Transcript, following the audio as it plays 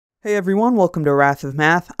Hey everyone, welcome to Wrath of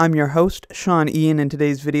Math. I'm your host, Sean Ian. In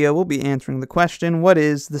today's video, we'll be answering the question, what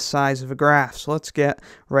is the size of a graph? So let's get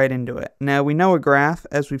right into it. Now, we know a graph,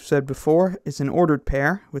 as we've said before, is an ordered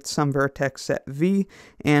pair with some vertex set V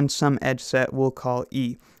and some edge set we'll call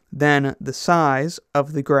E. Then the size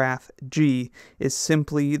of the graph G is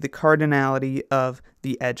simply the cardinality of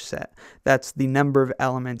the edge set. That's the number of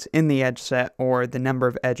elements in the edge set or the number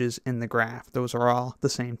of edges in the graph. Those are all the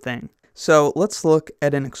same thing. So let's look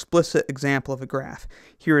at an explicit example of a graph.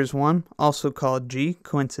 Here is one, also called G,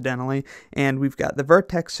 coincidentally, and we've got the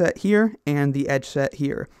vertex set here and the edge set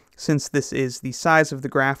here. Since this is the size of the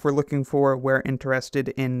graph we're looking for, we're interested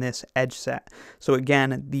in this edge set. So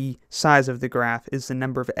again, the size of the graph is the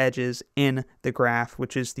number of edges in the graph,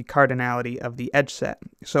 which is the cardinality of the edge set.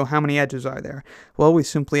 So how many edges are there? Well, we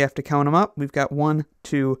simply have to count them up. We've got 1,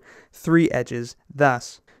 2, 3 edges.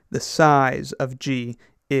 Thus, the size of G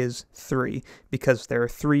is 3, because there are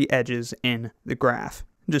 3 edges in the graph.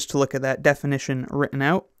 Just to look at that definition written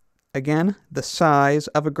out, again, the size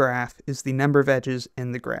of a graph is the number of edges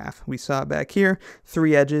in the graph. We saw back here,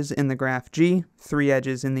 3 edges in the graph G, 3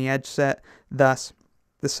 edges in the edge set, thus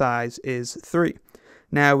the size is 3.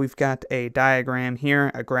 Now we've got a diagram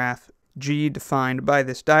here, a graph G defined by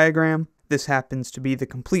this diagram. This happens to be the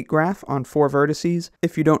complete graph on 4 vertices.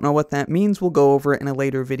 If you don't know what that means, we'll go over it in a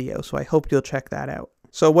later video, so I hope you'll check that out.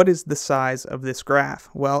 So what is the size of this graph?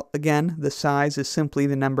 Well, again, the size is simply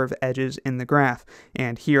the number of edges in the graph.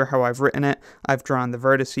 And here, how I've written it, I've drawn the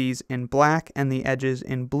vertices in black and the edges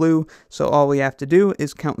in blue. So all we have to do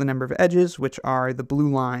is count the number of edges, which are the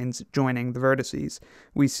blue lines joining the vertices.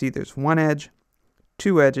 We see there's 1 edge,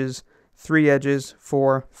 2 edges, 3 edges,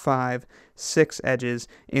 4, 5, 6 edges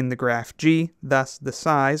in the graph G. Thus, the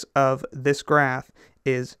size of this graph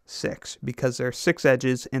is 6, because there are 6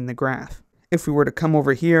 edges in the graph. If we were to come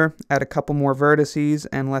over here, add a couple more vertices,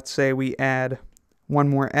 and let's say we add 1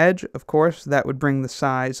 more edge, of course, that would bring the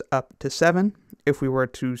size up to 7. If we were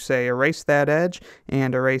to, say, erase that edge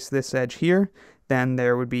and erase this edge here, then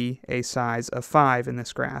there would be a size of 5 in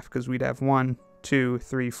this graph, because we'd have 1, 2,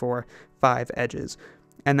 3, 4, 5 edges.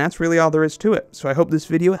 And that's really all there is to it. So I hope this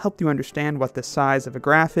video helped you understand what the size of a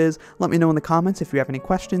graph is. Let me know in the comments if you have any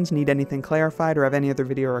questions, need anything clarified, or have any other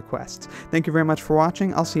video requests. Thank you very much for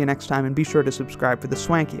watching. I'll see you next time, and be sure to subscribe for the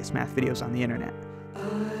swankiest math videos on the internet.